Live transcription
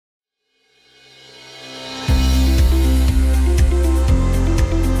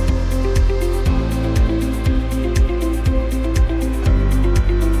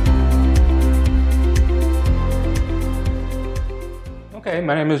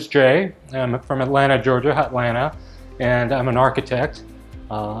my name is Jay. I'm from Atlanta, Georgia, Atlanta, and I'm an architect.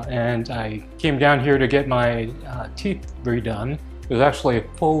 And I came down here to get my teeth redone. It was actually a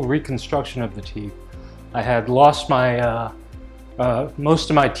full reconstruction of the teeth. I had lost my most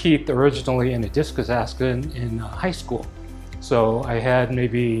of my teeth originally in a discus accident in high school. So I had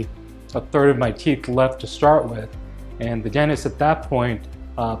maybe a third of my teeth left to start with. And the dentist at that point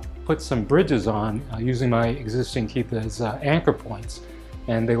put some bridges on using my existing teeth as anchor points.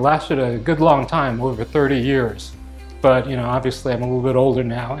 And they lasted a good long time, over 30 years. But obviously I'm a little bit older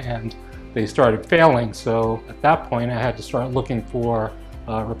now and they started failing. So at that point I had to start looking for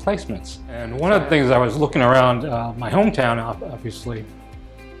replacements. And one of the things I was looking around my hometown, obviously,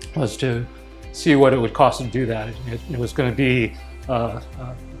 was to see what it would cost to do that. It was going to be,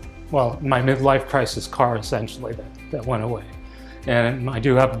 well, my midlife crisis car essentially that went away. And I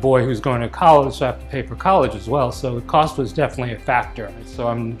do have a boy who's going to college, so I have to pay for college as well. So the cost was definitely a factor. So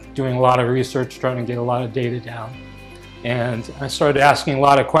I'm doing a lot of research, trying to get a lot of data down. And I started asking a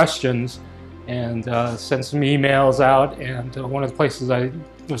lot of questions and sent some emails out. And one of the places I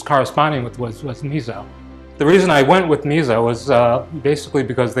was corresponding with was Meza. The reason I went with Meza was basically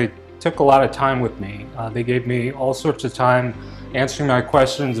because they took a lot of time with me. They gave me all sorts of time answering my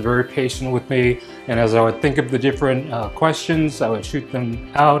questions, very patient with me, and as I would think of the different questions, I would shoot them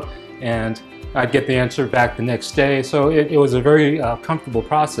out and I'd get the answer back the next day. So it was a very comfortable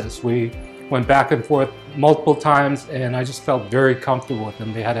process. We went back and forth multiple times and I just felt very comfortable with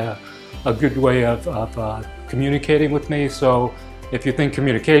them. They had a good way of communicating with me. So if you think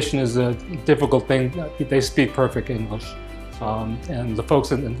communication is a difficult thing, they speak perfect English. And the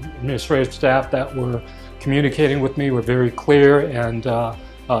folks in the administrative staff that were communicating with me were very clear and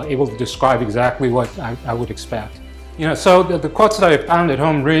able to describe exactly what I would expect. So the quotes that I found at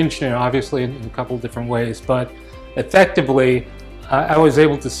home ranged, obviously in a couple of different ways, but effectively I was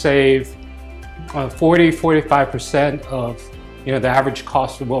able to save 40–45% of the average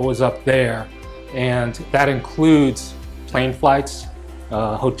cost of what was up there, and that includes plane flights,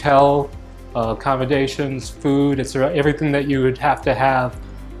 hotel accommodations, food, etc. Everything that you would have to have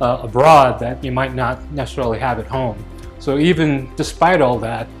abroad that you might not necessarily have at home. So even despite all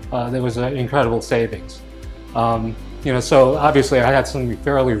that, there was an incredible savings. So obviously I had something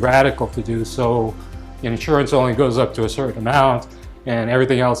fairly radical to do. So insurance only goes up to a certain amount, and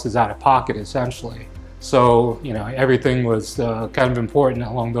everything else is out of pocket essentially. So everything was kind of important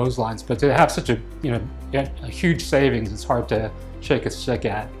along those lines. But to have such a huge savings, it's hard to shake a stick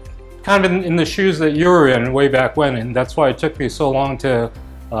at. Kind of in the shoes that you were in way back when, and that's why it took me so long to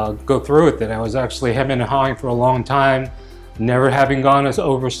go through with it. I was actually hemming and hawing for a long time, never having gone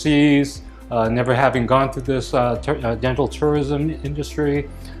overseas, never having gone through this dental tourism industry,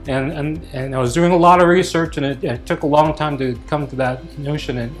 and I was doing a lot of research, and it took a long time to come to that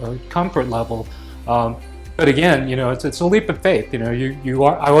notion or comfort level. But again, it's a leap of faith.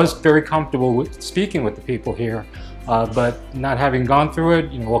 I was very comfortable with speaking with the people here. But not having gone through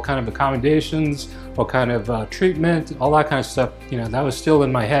it, what kind of accommodations, what kind of treatment, all that kind of stuff, that was still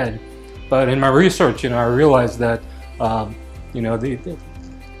in my head. But in my research, I realized that, all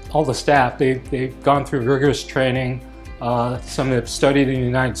the staff, they've gone through rigorous training. Some have studied in the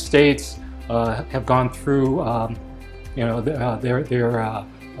United States, have gone through, their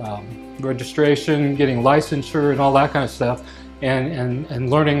registration, getting licensure, and all that kind of stuff. And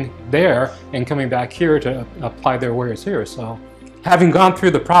learning there and coming back here to apply their wares here. So having gone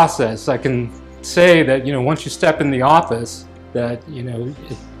through the process, I can say that once you step in the office, that you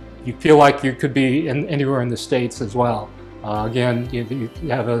feel like you could be anywhere in the States as well. Again, you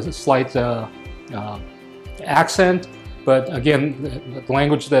have a slight accent, but again, the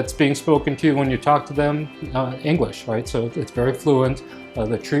language that's being spoken to you when you talk to them, English, right? So it's very fluent.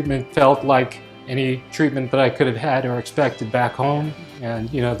 The treatment felt like any treatment that I could have had or expected back home, and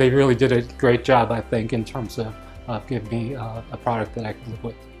they really did a great job, I think, in terms of giving me a product that I could live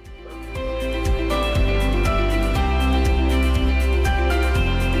with.